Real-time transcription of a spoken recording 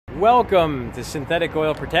Welcome to Synthetic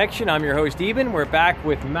Oil Protection. I'm your host Eben. We're back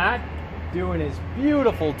with Matt doing his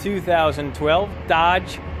beautiful 2012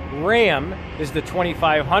 Dodge Ram. This is the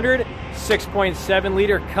 2500 6.7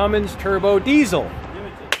 liter Cummins turbo diesel.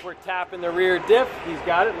 We're tapping the rear diff. He's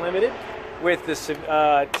got it limited with the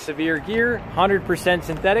severe gear, 100%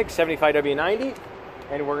 synthetic, 75W-90.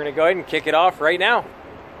 And we're gonna go ahead and kick it off right now.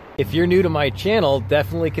 If you're new to my channel,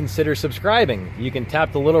 definitely consider subscribing. You can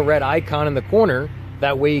tap the little red icon in the corner.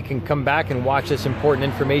 That way you can come back and watch this important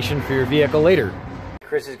information for your vehicle later.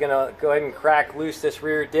 Chris is gonna go ahead and crack loose this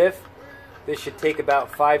rear diff. This should take about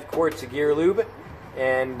 5 quarts of gear lube.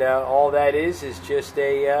 And all that is just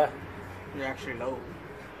a... You're actually low.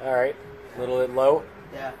 All right, a little bit low.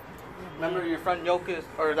 Yeah. Remember your front yoke is,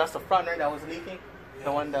 or that's the front, right, that was leaking? Yeah.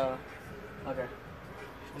 The one, okay.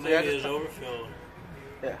 So maybe it's overfill.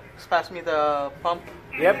 Yeah, just pass me the pump.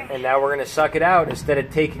 Yep, and now we're going to suck it out instead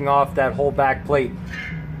of taking off that whole back plate.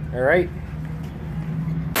 All right.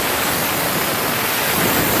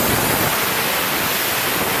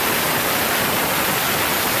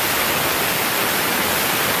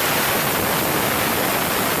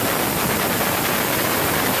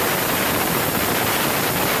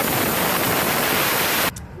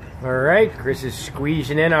 All right, Chris is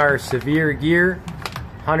squeezing in our severe gear,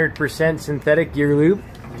 100% synthetic gear lube.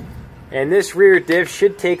 And this rear diff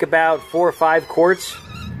should take about 4 or 5 quarts.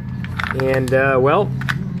 And well,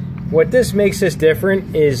 what this makes this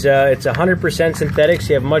different is it's 100% synthetic, so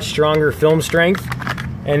you have much stronger film strength.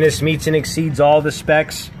 And this meets and exceeds all the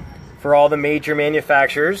specs for all the major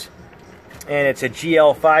manufacturers. And it's a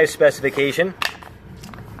GL-5 specification.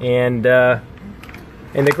 And the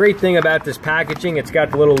great thing about this packaging, it's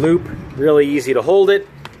got the little loop, really easy to hold it.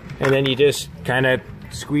 And then you just kind of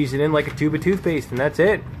squeeze it in like a tube of toothpaste, and that's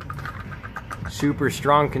it. Super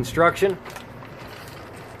strong construction.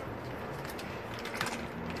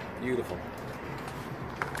 Beautiful.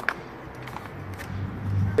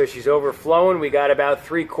 So she's overflowing. We got about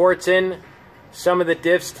 3 quarts in. Some of the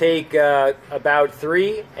diffs take about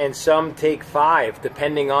 3 and some take 5,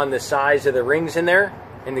 depending on the size of the rings in there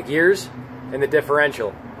and the gears and the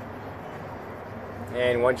differential.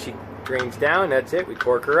 And once she drains down, that's it. We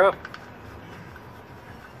cork her up.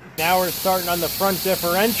 Now we're starting on the front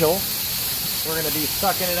differential. We're going to be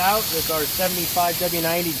sucking it out with our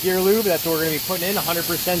 75W-90 gear lube. That's what we're going to be putting in,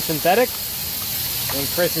 100% synthetic. And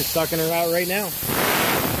Chris is sucking her out right now.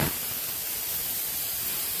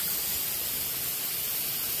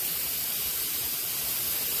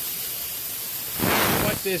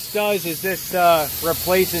 What this does is this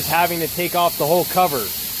replaces having to take off the whole cover.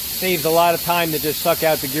 Saves a lot of time to just suck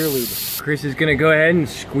out the gear lube. Chris is going to go ahead and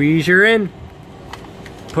squeeze her in.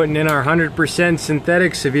 Putting in our 100%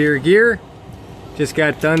 synthetic severe gear. Just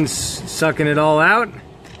got done sucking it all out.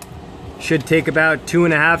 Should take about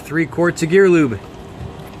 2.5 to 3 quarts of gear lube.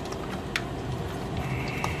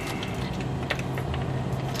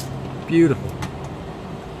 Beautiful.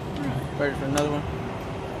 Ready for another one?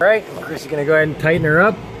 All right, Chris is gonna go ahead and tighten her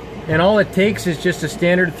up. And all it takes is just a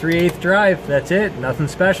standard 3/8 drive. That's it, nothing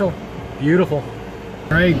special. Beautiful.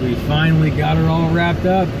 All right, we finally got her all wrapped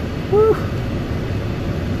up. Woo.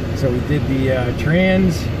 So we did the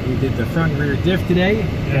trans, we did the front rear diff today,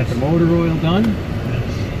 got the motor oil done.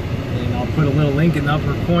 Yes. And I'll put a little link in the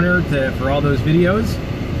upper corner for all those videos.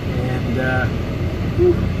 And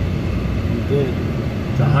we did it.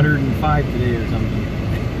 It's 105 today or something.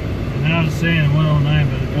 And now it's saying 109,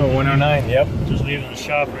 but oh, 109, yep. Just leaving the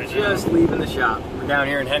shop right now. Just leaving the shop. We're down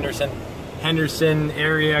here in Henderson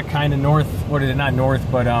area, kind of north, what is it, not north,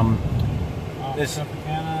 but this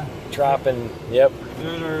dropping, yep.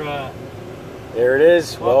 There it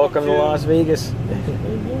is. Welcome to Las Vegas. And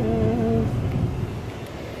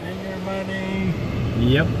your money.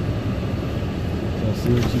 Yep. So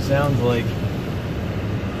see what she sounds like.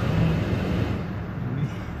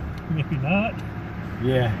 Maybe not.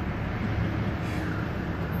 Yeah.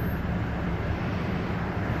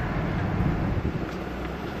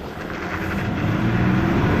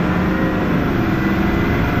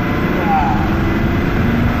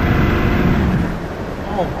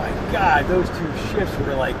 God, those 2 shifts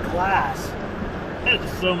were like glass.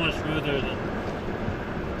 It's so much smoother than...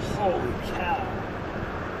 Holy cow.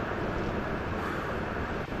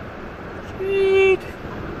 Sweet.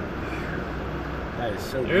 That is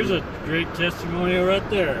so There's good. a great testimonial right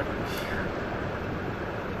there.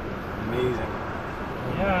 Amazing.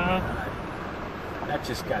 Yeah. That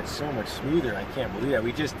just got so much smoother. I can't believe that.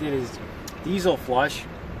 We just did his diesel flush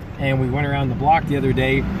and we went around the block the other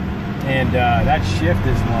day. And that shift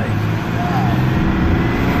is like, wow.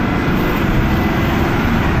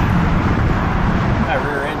 That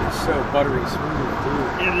rear end is so buttery smooth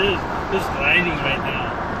too. It is. It's gliding right now.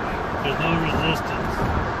 There's no resistance.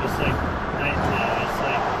 It's like, it's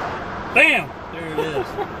like, bam! There it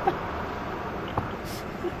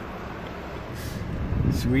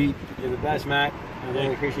is. Sweet. You're the best, Matt. I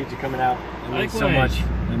really appreciate you coming out. That means so Likewise.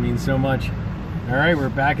 much. That means so much. All right, we're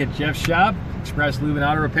back at Jeff's shop, Express Lube and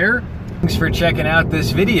Auto Repair. Thanks for checking out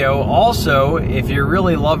this video. Also, if you're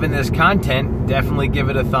really loving this content, definitely give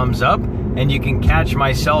it a thumbs up. And you can catch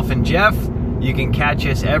myself and Jeff. You can catch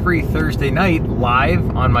us every Thursday night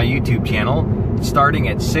live on my YouTube channel, starting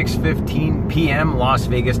at 6:15 p.m. Las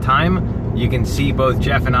Vegas time. You can see both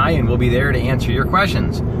Jeff and I, and we'll be there to answer your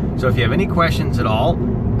questions. So if you have any questions at all,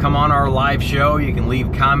 come on our live show. You can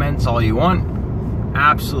leave comments all you want.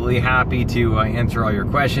 Absolutely happy to answer all your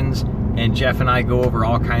questions. And Jeff and I go over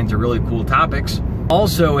all kinds of really cool topics.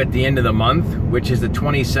 Also, at the end of the month, which is the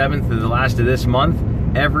 27th of the last of this month,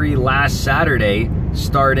 every last Saturday,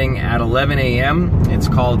 starting at 11 a.m., it's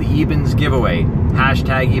called Eben's Giveaway.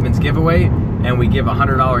 Hashtag Eben's Giveaway. And we give a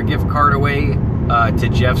 $100 gift card away to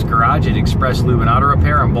Jeff's Garage at Express Lube and Auto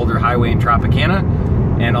Repair on Boulder Highway in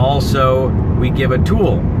Tropicana. And also, we give a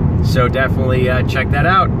tool. So definitely check that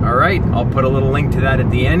out. All right, I'll put a little link to that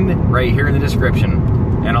at the end, right here in the description.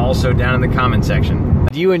 And also down in the comment section.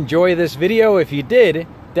 Do you enjoy this video? If you did,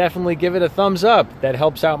 definitely give it a thumbs up. That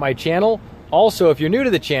helps out my channel. Also, if you're new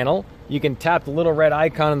to the channel, you can tap the little red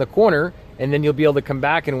icon in the corner, and then you'll be able to come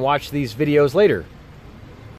back and watch these videos later.